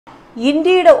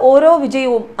ഇന്ത്യയുടെ ഓരോ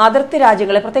വിജയവും അതിർത്തി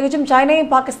രാജ്യങ്ങളെ പ്രത്യേകിച്ചും ചൈനയും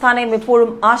പാകിസ്ഥാനെയും എപ്പോഴും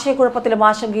ആശയക്കുഴപ്പത്തിലും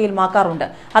ആശങ്കയിലുമാക്കാറുണ്ട്.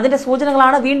 അതിന്റെ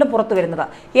സൂചനകളാണ് വീണ്ടും പുറത്തുവരുന്നത്.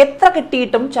 എത്ര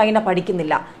കിട്ടിയിട്ടും ചൈന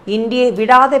പഠിക്കുന്നില്ല. ഇന്ത്യയെ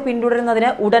വിടാതെ പിന്തുടരുന്നതിന്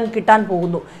ഉടൻ കിട്ടാൻ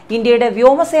പോകുന്നു. ഇന്ത്യയുടെ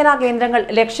വ്യോമസേനാ കേന്ദ്രങ്ങൾ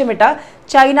ലക്ഷ്യമിട്ട്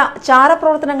ചൈന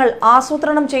ചാരപ്രവർത്തനങ്ങൾ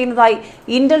ആസൂത്രണം ചെയ്യുന്നതായി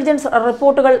ഇന്റലിജൻസ്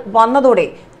റിപ്പോർട്ടുകൾ വന്നതോടെ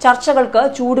ചർച്ചകൾക്ക്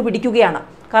ചൂടുപിടിക്കുകയാണ്.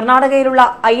 കർണാടകയിലുള്ള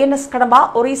INS കടമ്പ,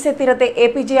 ഒറീസ തീരത്തെ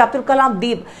APJ അബ്ദുൽ കലാം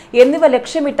ദ്വീപ് എന്നിവ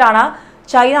ലക്ഷ്യമിട്ടാണ്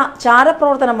ചൈന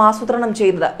ചാരപ്രവർത്തനം ആസൂത്രണം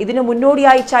ചെയ്യുന്നത്. ഇതിനു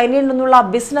മുന്നോടിയായി ചൈനയിൽ നിന്നുള്ള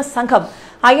ബിസിനസ് സംഘം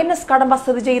INS കടമ്പ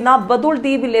സ്ഥിതി ചെയ്യുന്ന ബദൂൾ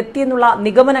ദ്വീപിൽ എത്തിയെന്നുള്ള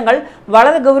നിഗമനങ്ങൾ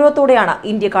വളരെ ഗൗരവത്തോടെയാണ്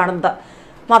ഇന്ത്യ കാണുന്നത്.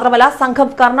 മാത്രമല്ല, സംഘം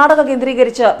കർണാടക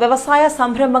കേന്ദ്രീകരിച്ച് വ്യവസായ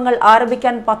സംരംഭങ്ങൾ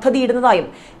ആരംഭിക്കാൻ പദ്ധതിയിടുന്നതായും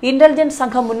ഇന്റലിജൻസ്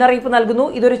സംഘം മുന്നറിയിപ്പ് നൽകുന്നു.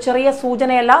 ഇതൊരു ചെറിയ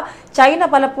സൂചനയല്ല. ചൈന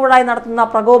പലപ്പോഴായി നടത്തുന്ന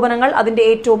പ്രകോപനങ്ങൾ അതിന്റെ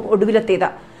ഏറ്റവും ഒടുവിലെത്തിയത്.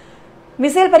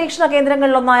 മിസൈൽ പരീക്ഷണ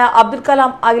കേന്ദ്രങ്ങളിലൊന്നായ അബ്ദുൽ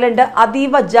കലാം ഐലൻഡ്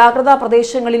അതീവ ജാഗ്രതാ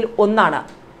പ്രദേശങ്ങളിൽ ഒന്നാണ്.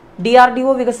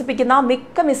 DRDO വികസിപ്പിക്കുന്ന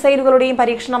മിക്ക മിസൈലുകളുടെയും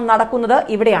പരീക്ഷണം നടക്കുന്നത്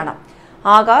ഇവിടെയാണ്.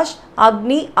 ആകാശ്,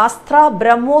 അഗ്നി, അസ്ത്ര,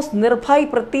 ബ്രഹ്മോസ്, നിർഭയ്,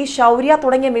 പൃഥ്വി, ശൗര്യ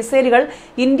തുടങ്ങിയ മിസൈലുകൾ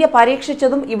ഇന്ത്യ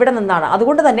പരീക്ഷിച്ചതും ഇവിടെ നിന്നാണ്.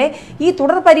 അതുകൊണ്ട് തന്നെ ഈ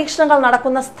തുടർ പരീക്ഷണങ്ങൾ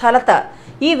നടക്കുന്ന സ്ഥലത്ത്,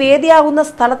 ഈ വേദിയാകുന്ന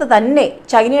സ്ഥലത്ത് തന്നെ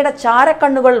ചൈനയുടെ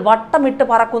ചാരക്കണ്ണുകൾ വട്ടമിട്ട്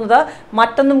പറക്കുന്നത്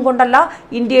മറ്റൊന്നും കൊണ്ടല്ല,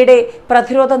 ഇന്ത്യയുടെ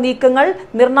പ്രതിരോധ നീക്കങ്ങൾ,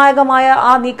 നിർണായകമായ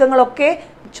ആ നീക്കങ്ങളൊക്കെ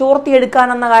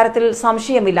ചോർത്തിയെടുക്കാനെന്ന കാര്യത്തിൽ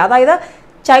സംശയമില്ല. അതായത്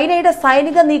ചൈനയുടെ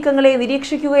സൈനിക നീക്കങ്ങളെ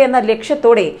നിരീക്ഷിക്കുക എന്ന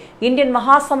ലക്ഷ്യത്തോടെ ഇന്ത്യൻ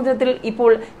മഹാസമുദ്രത്തിൽ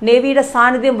ഇപ്പോൾ നേവിയുടെ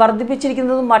സാന്നിധ്യം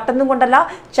വർദ്ധിപ്പിച്ചിരിക്കുന്നതും മറ്റൊന്നും കൊണ്ടല്ല,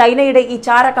 ചൈനയുടെ ഈ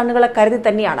ചാരക്കണ്ണുകളെ കരുതി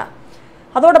തന്നെയാണ്.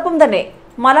 അതോടൊപ്പം തന്നെ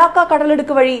മലാക്ക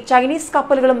കടലിടുക്ക് വഴി ചൈനീസ്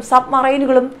കപ്പലുകളും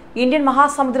സബ്മറൈനുകളും ഇന്ത്യൻ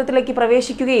മഹാസമുദ്രത്തിലേക്ക്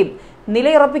പ്രവേശിക്കുകയും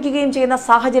നിലയുറപ്പിക്കുകയും ചെയ്യുന്ന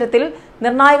സാഹചര്യത്തിൽ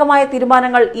നിർണായകമായ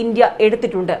തീരുമാനങ്ങൾ ഇന്ത്യ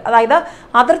എടുത്തിട്ടുണ്ട്. അതായത്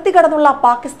അതിർത്തി കടന്നുള്ള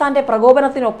പാകിസ്ഥാന്റെ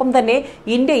പ്രകോപനത്തിനൊപ്പം തന്നെ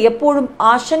ഇന്ത്യ എപ്പോഴും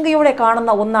ആശങ്കയോടെ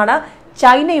കാണുന്ന ഒന്നാണ്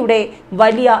ചൈനയുടെ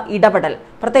വലിയ ഇടപെടൽ.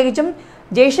 പ്രത്യേകിച്ചും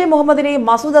ജെയ്ഷെ മുഹമ്മദിനെയും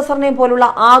മസൂദ് അസറിനെയും പോലുള്ള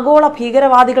ആഗോള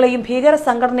ഭീകരവാദികളെയും ഭീകര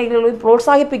സംഘടനകളെയും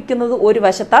പ്രോത്സാഹിപ്പിക്കുന്നത് ഒരു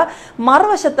വശത്ത്,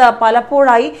 മറുവശത്ത്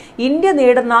പലപ്പോഴായി ഇന്ത്യ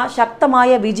നേടുന്ന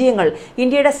ശക്തമായ വിജയങ്ങൾ,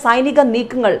 ഇന്ത്യയുടെ സൈനിക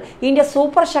നീക്കങ്ങൾ, ഇന്ത്യ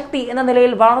സൂപ്പർ ശക്തി എന്ന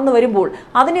നിലയിൽ വളർന്നു വരുമ്പോൾ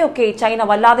അതിനെയൊക്കെ ചൈന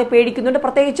വല്ലാതെ പേടിക്കുന്നുണ്ട്.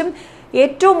 പ്രത്യേകിച്ചും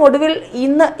ഏറ്റവും ഒടുവിൽ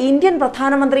ഇന്ന് ഇന്ത്യൻ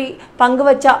പ്രധാനമന്ത്രി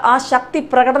പങ്കുവച്ച ആ ശക്തി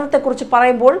പ്രകടനത്തെക്കുറിച്ച്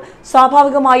പറയുമ്പോൾ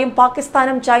സ്വാഭാവികമായും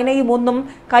പാകിസ്ഥാനും ചൈനയും ഒന്നും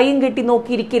കൈയും കെട്ടി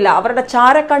നോക്കിയിരിക്കില്ല. അവരുടെ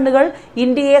ചാരക്കണ്ണുകൾ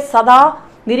ഇന്ത്യയെ സദാ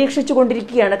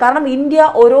നിരീക്ഷിച്ചുകൊണ്ടിരിക്കുകയാണ്. കാരണം ഇന്ത്യ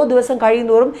ഓരോ ദിവസം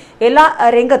കഴിയുന്നതോറും എല്ലാ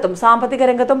രംഗത്തും, സാമ്പത്തിക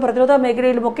രംഗത്തും പ്രതിരോധ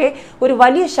മേഖലയിലുമൊക്കെ ഒരു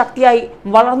വലിയ ശക്തിയായി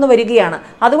വളർന്നു വരികയാണ്.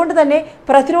 അതുകൊണ്ട് തന്നെ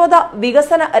പ്രതിരോധ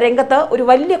വികസന രംഗത്ത് ഒരു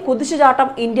വലിയ കുതിച്ചുചാട്ടം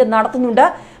ഇന്ത്യ നടത്തുന്നുണ്ട്.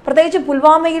 പ്രത്യേകിച്ച്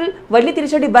പുൽവാമയിൽ വലിയ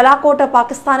തിരിച്ചടി ബലാക്കോട്ട്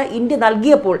പാകിസ്ഥാന് ഇന്ത്യ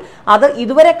നൽകിയപ്പോൾ അത്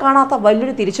ഇതുവരെ കാണാത്ത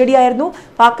വലിയൊരു തിരിച്ചടിയായിരുന്നു.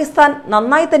 പാകിസ്ഥാൻ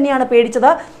നന്നായി തന്നെയാണ്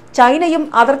പേടിച്ചത്. ചൈനയും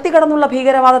അതിർത്തി കടന്നുള്ള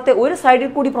ഭീകരവാദത്തെ ഒരു സൈഡിൽ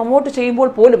കൂടി പ്രൊമോട്ട് ചെയ്യുമ്പോൾ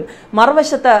പോലും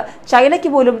മറുവശത്ത് ചൈനയ്ക്ക്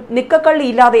പോലും നിക്കക്കള്ളി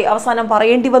ഇല്ലാതെ അവസാനം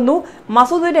പറയേണ്ടി വന്നു,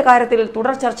 മസൂദിന്റെ കാര്യത്തിൽ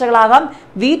തുടർ ചർച്ചകളാകാം,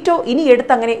 വീറ്റോ ഇനി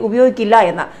എടുത്തങ്ങനെ ഉപയോഗിക്കില്ല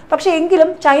എന്ന്. പക്ഷേ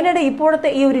എങ്കിലും ചൈനയുടെ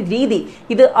ഇപ്പോഴത്തെ ഈ ഒരു രീതി,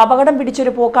 ഇത് അപകടം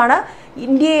പിടിച്ചൊരു പോക്കാണ്.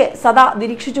 ഇന്ത്യയെ സദാ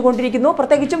നിരീക്ഷിച്ചുകൊണ്ടിരിക്കുന്നു.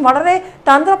 പ്രത്യേകിച്ചും വളരെ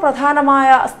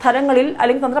തന്ത്രപ്രധാനമായ സ്ഥലങ്ങളിൽ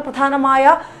അല്ലെങ്കിൽ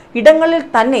തന്ത്രപ്രധാനമായ ഇടങ്ങളിൽ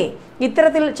തന്നെ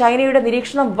ഇത്തരത്തിൽ ചൈനയുടെ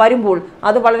നിരീക്ഷണം വരുമ്പോൾ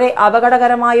അത് വളരെ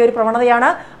അപകടകരമായ ഒരു പ്രവണതയാണ്.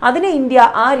 അതിനെ ഇന്ത്യ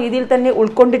ആ രീതിയിൽ തന്നെ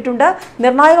ഉൾക്കൊണ്ടിട്ടുണ്ട്.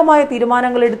 നിർണായകമായ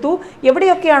തീരുമാനങ്ങൾ എടുത്തു.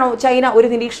 എവിടെയൊക്കെയാണോ ചൈന ഒരു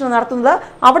നിരീക്ഷണം നടത്തുന്നത്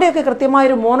അവിടെയൊക്കെ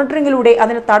കൃത്യമായൊരു മോണിറ്ററിംഗിലൂടെ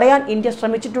അതിനെ തടയാൻ ഇന്ത്യ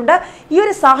ശ്രമിച്ചിട്ടുണ്ട്. ഈ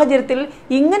ഒരു സാഹചര്യത്തിൽ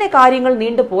ഇങ്ങനെ കാര്യങ്ങൾ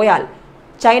നീണ്ടുപോയാൽ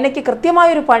ചൈനയ്ക്ക്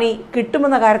കൃത്യമായൊരു പണി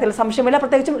കിട്ടുമെന്ന കാര്യത്തിൽ സംശയമില്ല.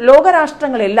 പ്രത്യേകിച്ചും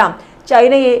ലോകരാഷ്ട്രങ്ങളെല്ലാം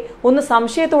ചൈനയെ ഒന്ന്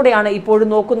സംശയത്തോടെയാണ് ഇപ്പോഴും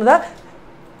നോക്കുന്നത്.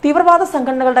 തീവ്രവാദ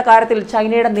സംഘടനകളുടെ കാര്യത്തിൽ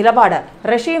ചൈനയുടെ നിലപാട്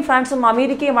റഷ്യയും ഫ്രാൻസും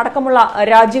അമേരിക്കയും അടക്കമുള്ള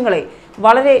രാജ്യങ്ങളെ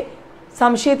വളരെ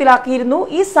സംശയത്തിലാക്കിയിരുന്നു.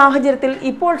 ഈ സാഹചര്യത്തിൽ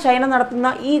ഇപ്പോൾ ചൈന നടത്തുന്ന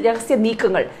ഈ രഹസ്യ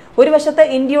നീക്കങ്ങൾ, ഒരു വശത്ത്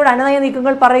ഇന്ത്യയുടെ അനുനയ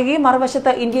നീക്കങ്ങൾ പറയുകയും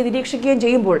മറുവശത്ത് ഇന്ത്യ നിരീക്ഷിക്കുകയും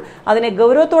ചെയ്യുമ്പോൾ അതിനെ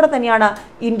ഗൗരവത്തോടെ തന്നെയാണ്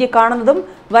ഇന്ത്യ കാണുന്നതും.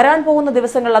 വരാൻ പോകുന്ന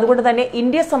ദിവസങ്ങൾ അതുകൊണ്ട് തന്നെ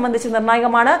ഇന്ത്യയെ സംബന്ധിച്ച്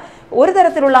നിർണായകമാണ്. ഒരു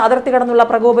തരത്തിലുള്ള അതിർത്തി കടന്നുള്ള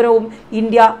പ്രകോപനവും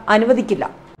ഇന്ത്യ അനുവദിക്കില്ല.